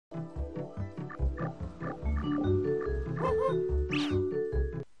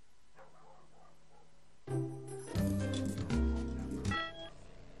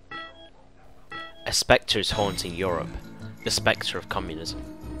A spectre is haunting Europe, the spectre of communism.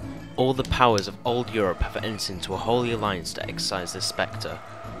 All the powers of old Europe have entered into a holy alliance to exorcise this spectre.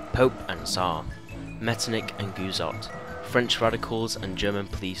 Pope and Tsar, Metternich and Guizot, French radicals and German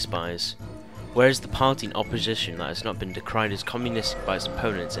police spies. Where is the party in opposition that has not been decried as communist by its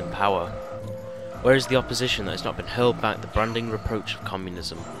opponents in power? Where is the opposition that has not been hurled back the branding reproach of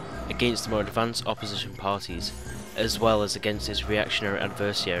communism against the more advanced opposition parties, as well as against its reactionary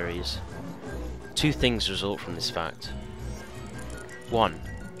adversaries? Two things result from this fact. 1.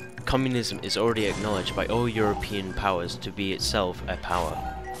 Communism is already acknowledged by all European powers to be itself a power.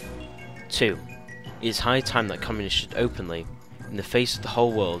 2. It is high time that communists should openly, in the face of the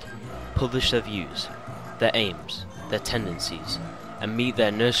whole world, publish their views, their aims, their tendencies, and meet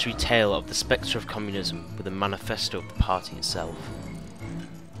their nursery tale of the spectre of communism with a manifesto of the party itself.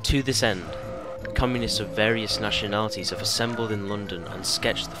 To this end, communists of various nationalities have assembled in London and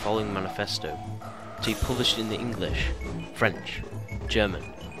sketched the following manifesto, to be published in the English, French, German,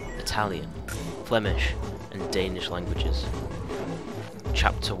 Italian, Flemish, and Danish languages.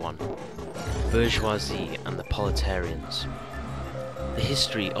 Chapter 1. Bourgeoisie and the Proletarians. The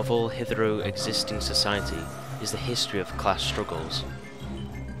history of all hitherto existing society is the history of class struggles.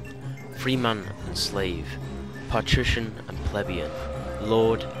 Freeman and slave, patrician and plebeian,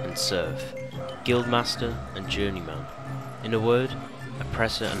 lord and serf, guildmaster and journeyman, in a word,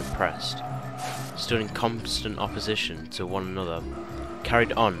 oppressor and oppressed, stood in constant opposition to one another,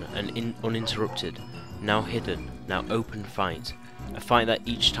 carried on an uninterrupted, now hidden, now open fight, a fight that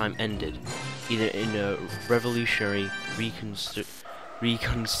each time ended, either in a revolutionary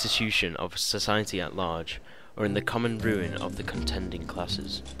reconstitution of society at large, or in the common ruin of the contending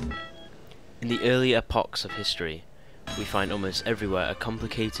classes. In the early epochs of history, we find almost everywhere a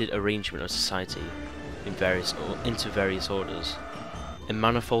complicated arrangement of society into various orders, a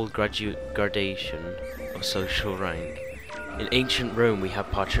manifold gradation of social rank. In ancient Rome we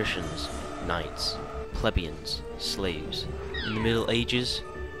have patricians, knights, plebeians, slaves. In the Middle Ages,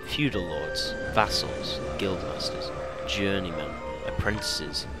 feudal lords, vassals, guildmasters, journeymen,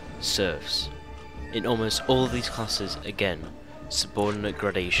 apprentices, serfs. In almost all of these classes, again, subordinate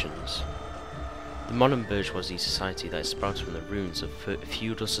gradations. The modern bourgeoisie society that is sprouted from the ruins of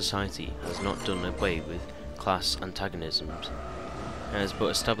feudal society has not done away with class antagonisms, and has but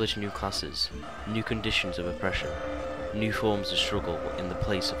established new classes, new conditions of oppression, new forms of struggle in the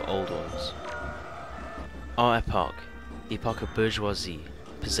place of old ones. Our epoch, the epoch of bourgeoisie,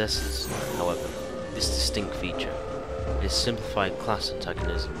 possesses, however, this distinct feature. It is simplified class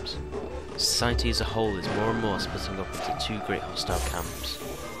antagonisms. Society as a whole is more and more splitting up into two great hostile camps,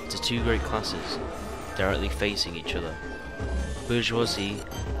 into two great classes, directly facing each other, bourgeoisie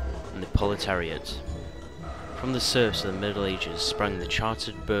and the proletariat. From the serfs of the Middle Ages sprang the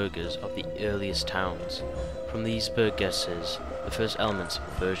chartered burghers of the earliest towns. From these burgesses, the first elements of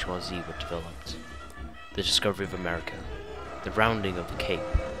the bourgeoisie were developed. The discovery of America, the rounding of the Cape,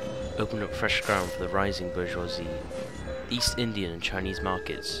 opened up fresh ground for the rising bourgeoisie. East Indian and Chinese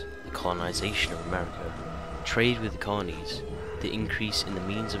markets, the colonization of America, trade with the colonies, the increase in the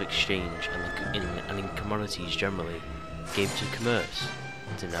means of exchange and in commodities generally, gave to commerce,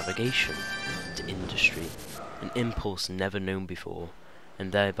 to navigation, to industry, an impulse never known before,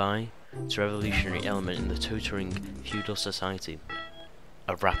 and thereby to revolutionary element in the tottering feudal society,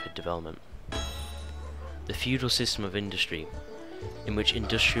 a rapid development. The feudal system of industry, in which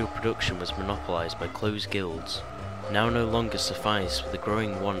industrial production was monopolized by closed guilds, now no longer sufficed for the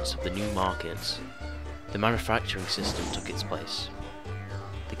growing wants of the new markets. The manufacturing system took its place.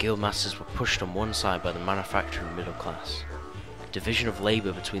 The guild masters were pushed on one side by the manufacturing middle class. Division of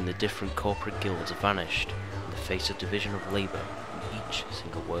labour between the different corporate guilds vanished in the face of division of labour in each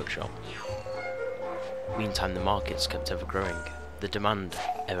single workshop. Meantime the markets kept ever growing, the demand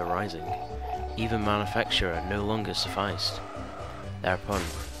ever rising. Even manufacture no longer sufficed. Thereupon,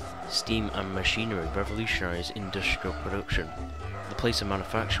 steam and machinery revolutionized industrial production. The place of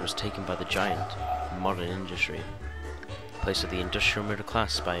manufacture was taken by the giant, modern industry. The place of the industrial middle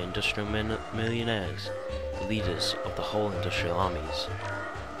class by industrial millionaires, the leaders of the whole industrial armies,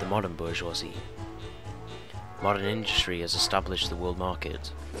 the modern bourgeoisie. Modern industry has established the world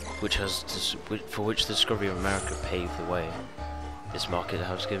market, for which the discovery of America paved the way. This market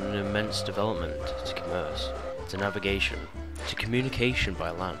has given immense development to commerce, to navigation, to communication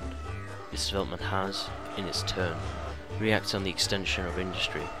by land. This development has, in its turn, reacted on the extension of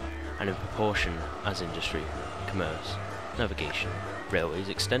industry, and in proportion as industry, commerce, navigation, railways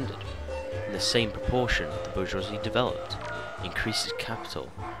extended. In the same proportion, the bourgeoisie developed, increased its capital,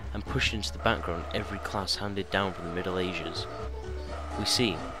 and pushed into the background every class handed down from the Middle Ages. We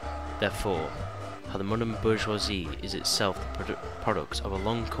see, therefore, how the modern bourgeoisie is itself the product of a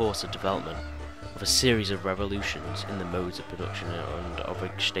long course of development, of a series of revolutions in the modes of production and of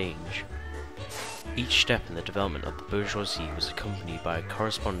exchange. Each step in the development of the bourgeoisie was accompanied by a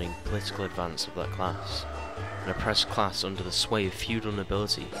corresponding political advance of that class, an oppressed class under the sway of feudal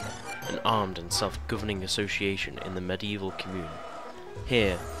nobility, an armed and self-governing association in the medieval commune.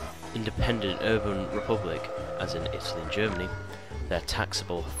 Here, independent urban republic, as in Italy and Germany, their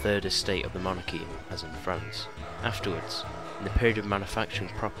taxable third estate of the monarchy, as in France. Afterwards, in the period of manufacturing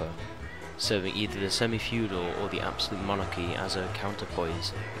proper, serving either the semi-feudal or the absolute monarchy as a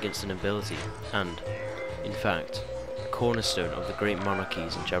counterpoise against the nobility, and, in fact, a cornerstone of the great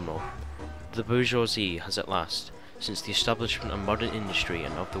monarchies in general. The bourgeoisie has at last, since the establishment of modern industry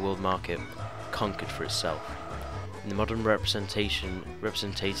and of the world market, conquered for itself. In the modern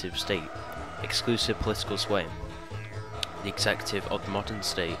representative state, exclusive political sway, the executive of the modern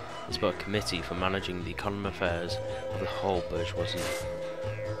state is but a committee for managing the economic affairs of the whole bourgeoisie.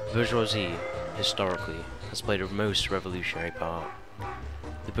 The bourgeoisie, historically, has played a most revolutionary part.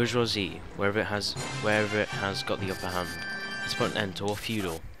 The bourgeoisie, wherever it has got the upper hand, has put an end to all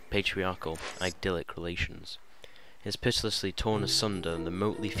feudal, patriarchal, idyllic relations. It has pitilessly torn asunder the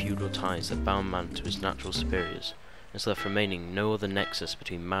remotely feudal ties that bound man to his natural superiors, and has left remaining no other nexus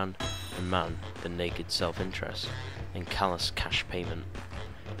between man and man than naked self-interest and callous cash payment.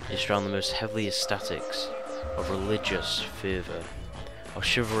 It has drowned the most heavily ecstatics of religious fervour, of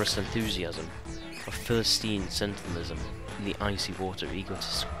chivalrous enthusiasm, of Philistine sentimentalism in the icy water of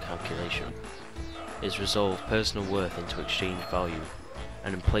egotistical calculation. It has resolved personal worth into exchange value,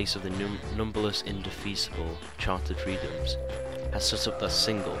 and in place of the numberless indefeasible chartered freedoms, has set up that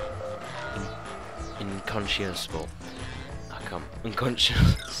single, unconscionable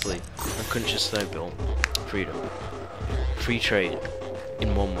freedom. Free trade,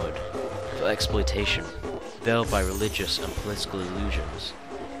 in one word, for exploitation, veiled by religious and political illusions.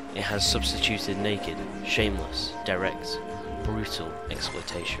 It has substituted naked, shameless, direct, brutal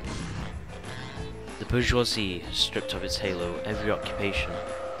exploitation. The bourgeoisie has stripped of its halo every occupation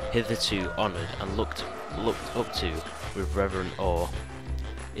hitherto honoured and looked up to with reverent awe.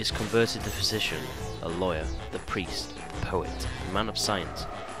 It has converted the physician, the lawyer, the priest, the poet, the man of science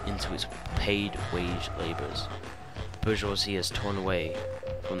into its paid wage labourers. The bourgeoisie has torn away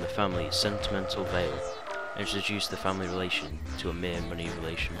from the family sentimental veil and introduced the family relation to a mere money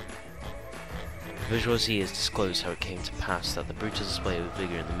relation. The bourgeoisie has disclosed how it came to pass that the brutal display of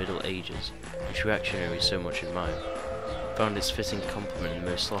vigour in the Middle Ages, which reactionaries so much admire, found its fitting complement in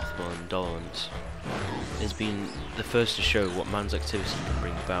the most slothful indolence. It has been the first to show what man's activity can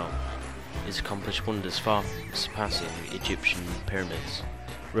bring about. It has accomplished wonders far surpassing the Egyptian pyramids,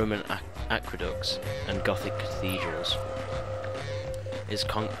 Roman aqueducts, and Gothic cathedrals. It has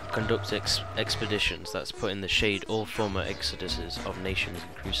conducted expeditions that has put in the shade all former exoduses of nations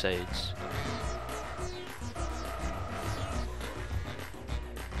and crusades.